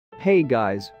Hey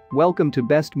guys, welcome to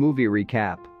Best Movie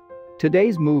Recap.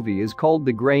 Today's movie is called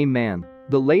The Gray Man,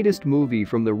 the latest movie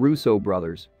from the Russo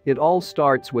brothers. It all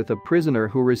starts with a prisoner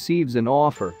who receives an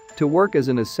offer to work as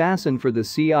an assassin for the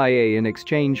CIA in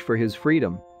exchange for his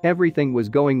freedom. Everything was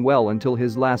going well until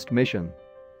his last mission,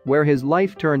 where his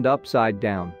life turned upside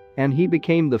down and he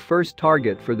became the first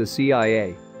target for the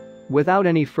CIA. Without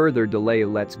any further delay,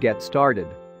 let's get started.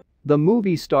 The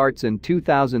movie starts in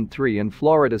 2003 in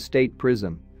Florida State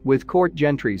Prison, with Court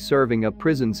Gentry serving a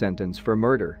prison sentence for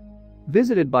murder.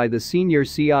 Visited by the senior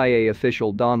CIA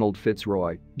official Donald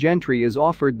Fitzroy, Gentry is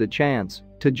offered the chance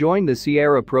to join the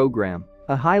Sierra program,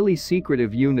 a highly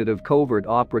secretive unit of covert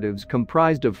operatives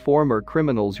comprised of former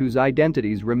criminals whose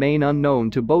identities remain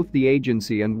unknown to both the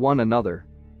agency and one another.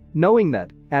 Knowing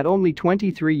that, at only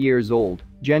 23 years old,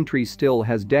 Gentry still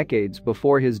has decades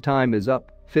before his time is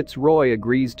up, Fitzroy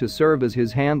agrees to serve as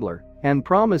his handler and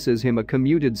promises him a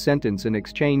commuted sentence in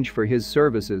exchange for his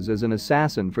services as an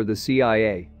assassin for the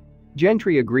CIA.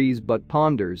 Gentry agrees but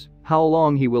ponders how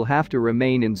long he will have to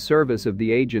remain in service of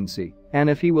the agency and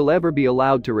if he will ever be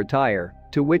allowed to retire,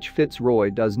 to which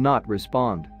Fitzroy does not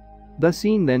respond. The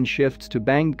scene then shifts to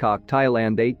Bangkok,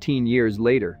 Thailand 18 years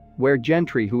later, where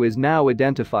Gentry, who is now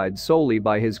identified solely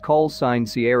by his call sign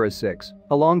Sierra 6,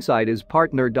 alongside his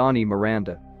partner Donnie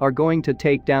Miranda, are going to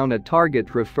take down a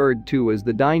target referred to as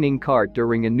the dining cart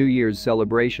during a New Year's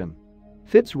celebration.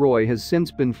 Fitzroy has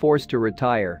since been forced to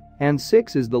retire, and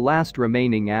 6 is the last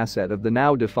remaining asset of the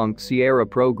now-defunct Sierra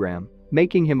program,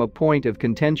 making him a point of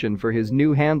contention for his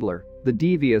new handler, the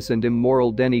devious and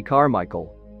immoral Denny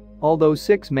Carmichael. Although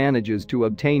 6 manages to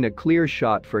obtain a clear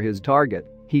shot for his target,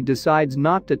 he decides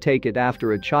not to take it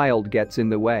after a child gets in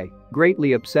the way,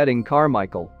 greatly upsetting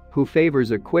Carmichael, who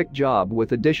favors a quick job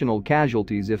with additional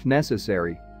casualties if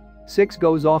necessary. 6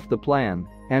 goes off the plan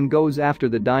and goes after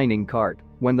the dining cart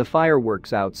when the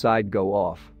fireworks outside go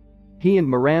off. He and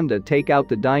Miranda take out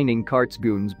the dining cart's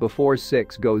goons before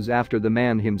 6 goes after the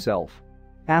man himself.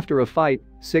 After a fight,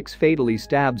 6 fatally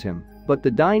stabs him, but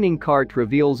the dining cart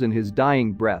reveals in his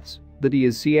dying breaths that he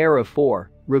is Sierra 4,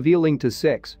 revealing to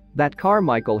 6 that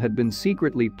Carmichael had been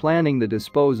secretly planning the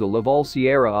disposal of all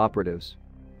Sierra operatives.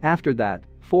 After that,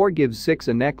 4 gives 6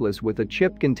 a necklace with a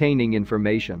chip containing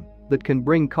information that can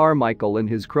bring Carmichael and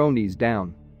his cronies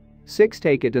down. 6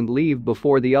 take it and leave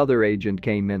before the other agent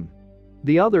came in.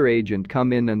 The other agent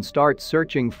come in and start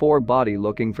searching for body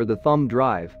looking for the thumb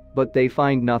drive, but they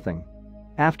find nothing.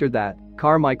 After that,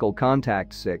 Carmichael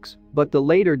contacts 6, but the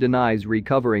latter denies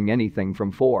recovering anything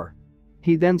from 4.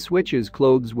 He then switches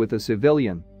clothes with a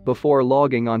civilian before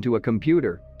logging onto a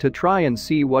computer to try and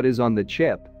see what is on the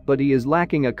chip, but he is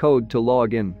lacking a code to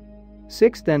log in.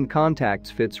 6 then contacts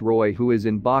Fitzroy, who is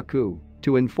in Baku,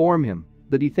 to inform him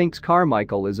that he thinks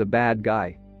Carmichael is a bad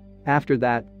guy. After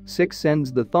that, 6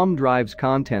 sends the thumb drive's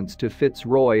contents to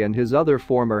Fitzroy and his other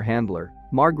former handler,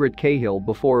 Margaret Cahill,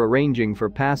 before arranging for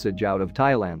passage out of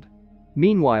Thailand.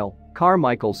 Meanwhile,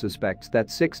 Carmichael suspects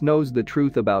that 6 knows the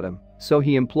truth about him, so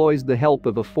he employs the help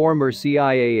of a former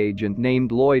CIA agent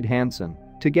named Lloyd Hanson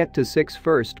to get to 6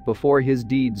 first before his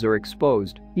deeds are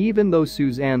exposed, even though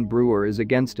Suzanne Brewer is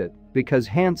against it because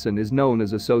Hanson is known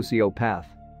as a sociopath.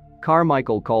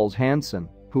 Carmichael calls Hanson,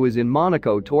 who is in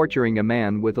Monaco torturing a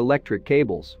man with electric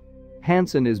cables.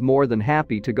 Hanson is more than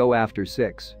happy to go after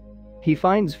 6. He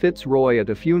finds Fitzroy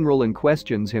at a funeral and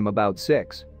questions him about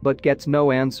 6, but gets no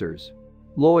answers.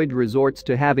 Lloyd resorts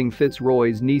to having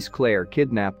Fitzroy's niece Claire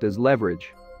kidnapped as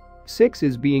leverage. 6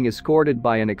 is being escorted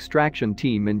by an extraction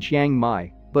team in Chiang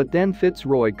Mai, but then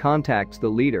Fitzroy contacts the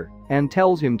leader and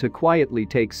tells him to quietly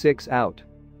take 6 out.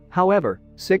 However,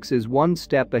 6 is one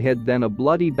step ahead. Then a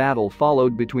bloody battle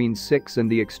followed between 6 and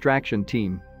the extraction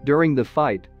team. During the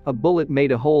fight, a bullet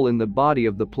made a hole in the body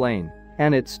of the plane,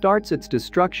 and it starts its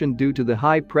destruction due to the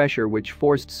high pressure, which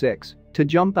forced 6 to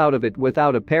jump out of it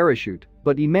without a parachute,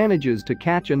 but he manages to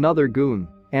catch another goon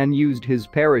and used his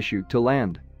parachute to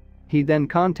land. He then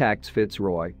contacts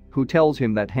Fitzroy, who tells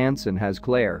him that Hanson has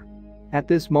Claire. At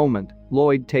this moment,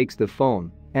 Lloyd takes the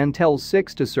phone and tells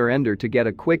 6 to surrender to get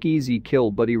a quick easy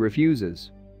kill, but he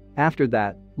refuses. After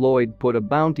that, Lloyd put a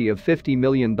bounty of $50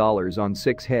 million on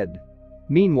 6's head.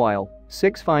 Meanwhile,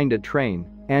 6 find a train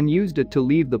and used it to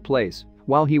leave the place.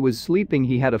 While he was sleeping,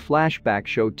 he had a flashback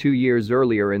show 2 years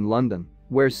earlier in London,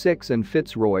 where 6 and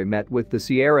Fitzroy met with the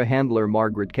Sierra handler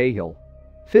Margaret Cahill.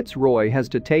 Fitzroy has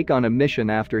to take on a mission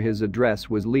after his address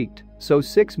was leaked, so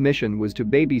 6's mission was to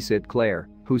babysit Claire,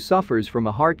 who suffers from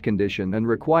a heart condition and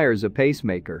requires a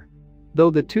pacemaker.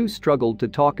 Though the two struggled to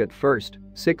talk at first,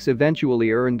 6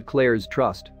 eventually earned Claire's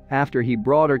trust after he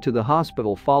brought her to the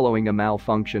hospital following a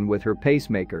malfunction with her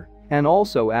pacemaker and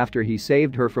also after he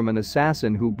saved her from an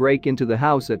assassin who break into the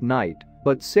house at night,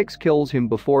 but Six kills him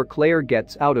before Claire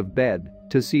gets out of bed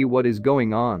to see what is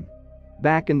going on.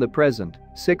 Back in the present,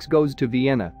 Six goes to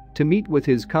Vienna to meet with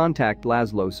his contact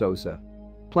Laszlo Sosa,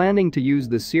 planning to use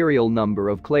the serial number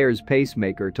of Claire's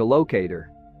pacemaker to locate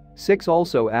her. Six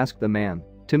also asked the man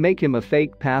to make him a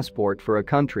fake passport for a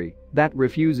country that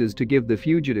refuses to give the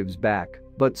fugitives back,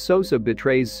 but Sosa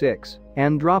betrays Six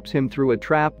and drops him through a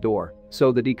trap door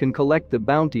so that he can collect the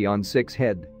bounty on Six's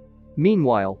head.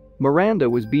 Meanwhile, Miranda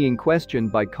was being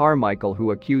questioned by Carmichael,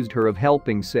 who accused her of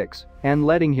helping Six and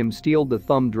letting him steal the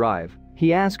thumb drive.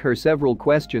 He asked her several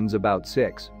questions about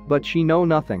Six, but she know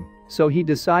nothing, so he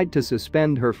decide to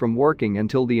suspend her from working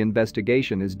until the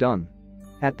investigation is done.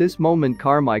 At this moment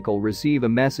Carmichael receive a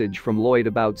message from Lloyd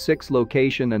about Six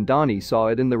location, and Donnie saw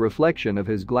it in the reflection of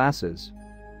his glasses.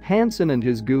 Hanson and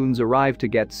his goons arrive to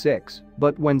get Six,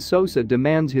 but when Sosa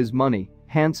demands his money,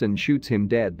 Hanson shoots him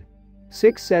dead.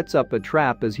 Six sets up a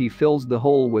trap as he fills the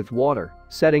hole with water,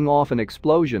 setting off an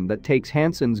explosion that takes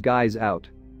Hanson's guys out.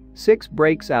 Six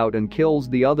breaks out and kills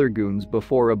the other goons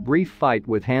before a brief fight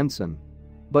with Hanson.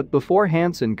 But before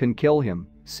Hanson can kill him,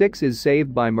 Six is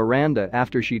saved by Miranda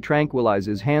after she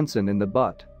tranquilizes Hanson in the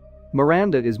butt.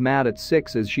 Miranda is mad at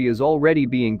Six as she is already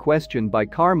being questioned by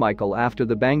Carmichael after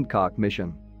the Bangkok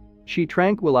mission. She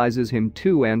tranquilizes him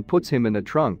too and puts him in a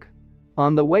trunk.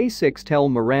 On the way, Six tell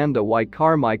Miranda why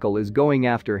Carmichael is going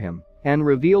after him and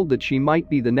revealed that she might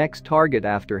be the next target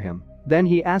after him. Then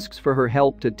he asks for her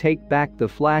help to take back the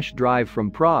flash drive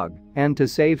from Prague and to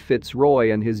save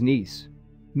Fitzroy and his niece.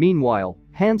 Meanwhile,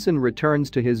 Hanson returns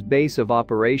to his base of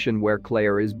operation where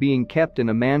Claire is being kept in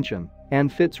a mansion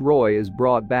and Fitzroy is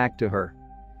brought back to her.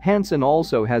 Hanson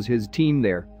also has his team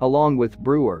there, along with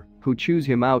Brewer, who chews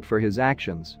him out for his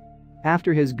actions.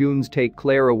 After his goons take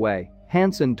Claire away,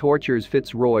 Hanson tortures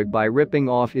Fitzroy by ripping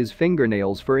off his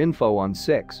fingernails for info on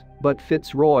Six, but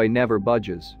Fitzroy never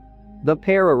budges. The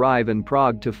pair arrive in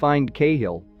Prague to find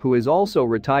Cahill, who is also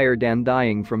retired and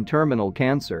dying from terminal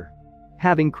cancer.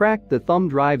 Having cracked the thumb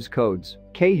drive's codes,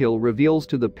 Cahill reveals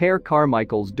to the pair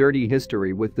Carmichael's dirty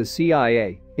history with the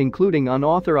CIA, including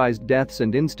unauthorized deaths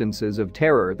and instances of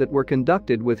terror that were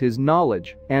conducted with his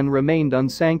knowledge and remained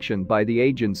unsanctioned by the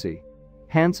agency.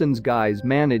 Hanson's guys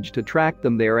manage to track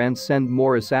them there and send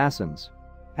more assassins.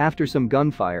 After some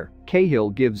gunfire, Cahill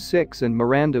gives Six and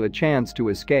Miranda a chance to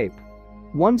escape.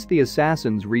 Once the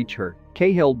assassins reach her,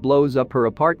 Cahill blows up her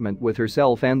apartment with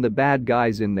herself and the bad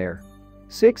guys in there.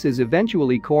 Six is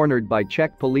eventually cornered by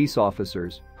Czech police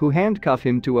officers, who handcuff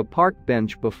him to a park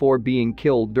bench before being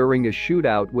killed during a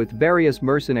shootout with various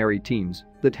mercenary teams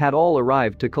that had all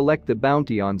arrived to collect the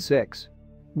bounty on Six.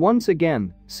 Once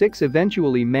again, Six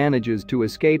eventually manages to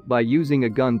escape by using a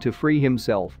gun to free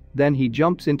himself, then he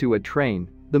jumps into a train.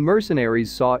 The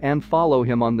mercenaries saw and follow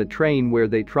him on the train where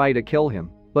they try to kill him,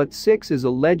 but Six is a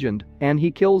legend and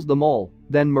he kills them all.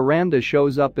 Then Miranda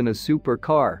shows up in a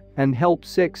supercar and helps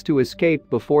Six to escape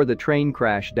before the train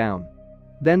crashed down.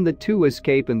 Then the two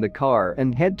escape in the car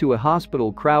and head to a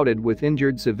hospital crowded with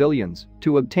injured civilians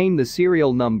to obtain the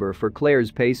serial number for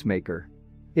Claire's pacemaker.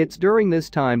 It's during this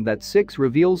time that Six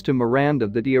reveals to Miranda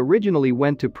that he originally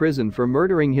went to prison for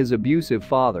murdering his abusive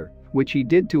father, which he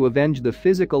did to avenge the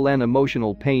physical and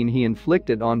emotional pain he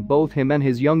inflicted on both him and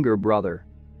his younger brother.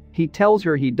 He tells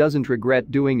her he doesn't regret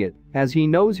doing it, as he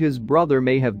knows his brother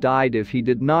may have died if he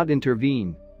did not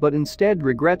intervene, but instead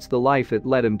regrets the life it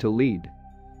led him to lead.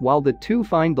 While the two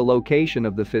find the location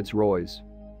of the Fitzroys,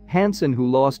 Hanson,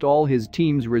 who lost all his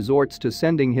teams, resorts to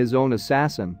sending his own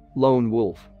assassin, Lone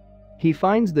Wolf. He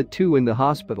finds the two in the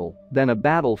hospital, then a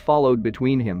battle followed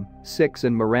between him, Six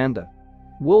and Miranda.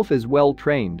 Wolf is well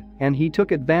trained, and he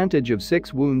took advantage of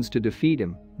Six wounds to defeat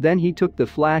him. Then he took the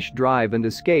flash drive and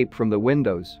escaped from the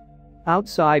windows.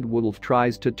 Outside, Wolf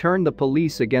tries to turn the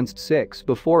police against Six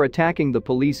before attacking the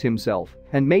police himself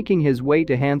and making his way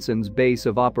to Hanson's base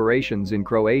of operations in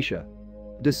Croatia.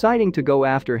 Deciding to go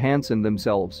after Hanson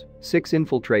themselves, Six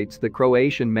infiltrates the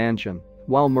Croatian mansion,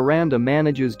 while Miranda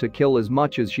manages to kill as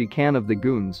much as she can of the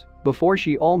goons before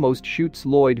she almost shoots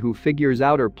Lloyd, who figures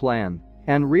out her plan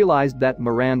and realized that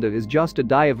Miranda is just a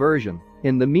diversion.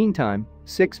 In the meantime,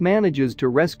 Six manages to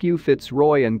rescue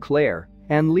Fitzroy and Claire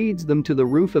and leads them to the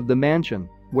roof of the mansion,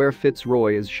 where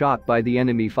Fitzroy is shot by the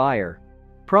enemy fire.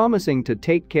 Promising to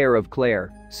take care of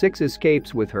Claire, Six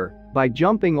escapes with her by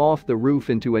jumping off the roof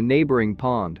into a neighboring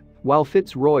pond, while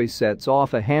Fitzroy sets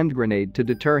off a hand grenade to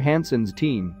deter Hanson's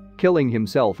team, killing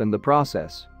himself in the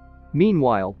process.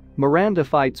 Meanwhile, Miranda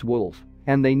fights Wolf,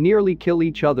 and they nearly kill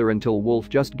each other until Wolf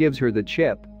just gives her the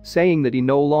chip, saying that he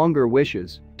no longer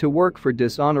wishes to work for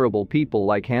dishonorable people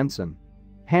like Hanson.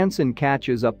 Hanson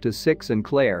catches up to 6 and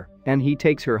Claire, and he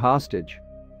takes her hostage.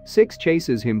 6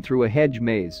 chases him through a hedge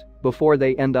maze before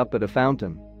they end up at a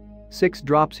fountain. 6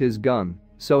 drops his gun,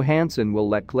 so Hanson will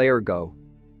let Claire go.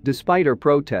 Despite her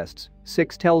protests,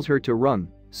 6 tells her to run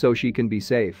so she can be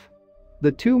safe.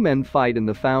 The two men fight in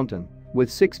the fountain,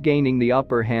 with 6 gaining the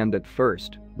upper hand at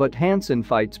first, but Hanson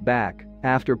fights back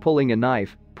after pulling a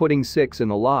knife, putting 6 in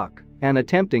a lock, and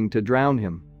attempting to drown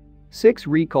him. 6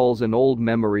 recalls an old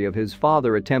memory of his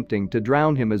father attempting to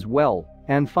drown him as well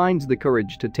and finds the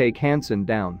courage to take Hanson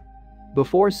down.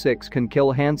 Before 6 can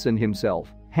kill Hanson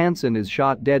himself, Hanson is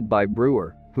shot dead by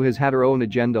Brewer, who has had her own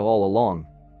agenda all along.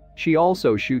 She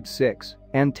also shoots 6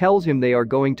 and tells him they are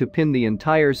going to pin the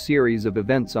entire series of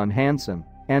events on Hanson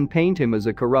and paint him as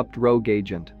a corrupt rogue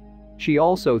agent. She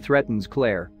also threatens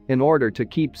Claire in order to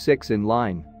keep 6 in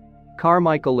line.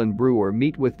 Carmichael and Brewer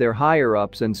meet with their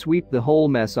higher-ups and sweep the whole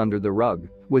mess under the rug,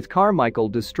 with Carmichael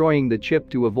destroying the chip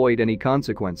to avoid any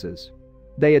consequences.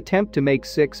 They attempt to make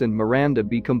 6 and Miranda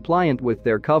be compliant with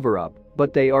their cover-up,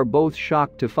 but they are both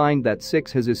shocked to find that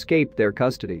 6 has escaped their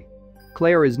custody.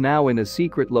 Claire is now in a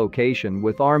secret location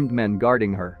with armed men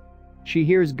guarding her. She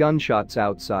hears gunshots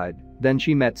outside, then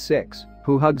she met 6,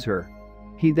 who hugs her.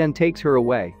 He then takes her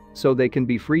away, so they can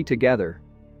be free together.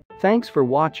 Thanks for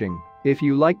watching. If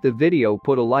you liked the video,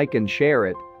 put a like and share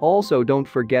it. Also, don't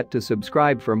forget to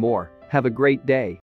subscribe for more. Have a great day.